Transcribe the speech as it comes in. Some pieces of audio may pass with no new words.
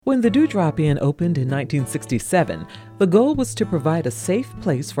When the Dewdrop Inn opened in 1967, the goal was to provide a safe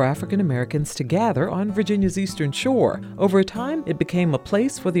place for African Americans to gather on Virginia's Eastern Shore. Over time, it became a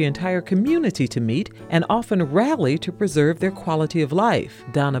place for the entire community to meet and often rally to preserve their quality of life.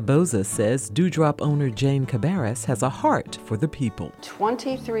 Donna Boza says Dewdrop owner Jane Cabarrus has a heart for the people.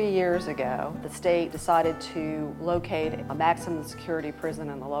 23 years ago, the state decided to locate a maximum security prison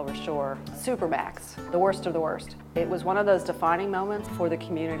in the Lower Shore, Supermax, the worst of the worst. It was one of those defining moments for the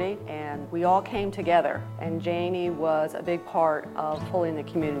community, and we all came together, and Janie was a big part of pulling the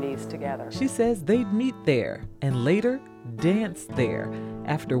communities together. She says they'd meet there and later dance there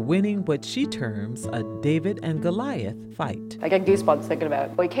after winning what she terms a David and Goliath fight. I get goosebumps thinking about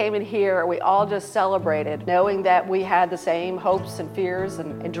it. We came in here, we all just celebrated, knowing that we had the same hopes and fears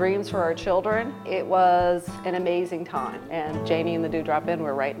and dreams for our children. It was an amazing time, and Janie and the Dewdrop Inn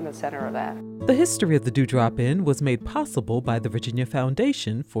were right in the center of that. The history of the Dewdrop Inn was made possible by the Virginia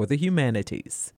Foundation for the Humanities.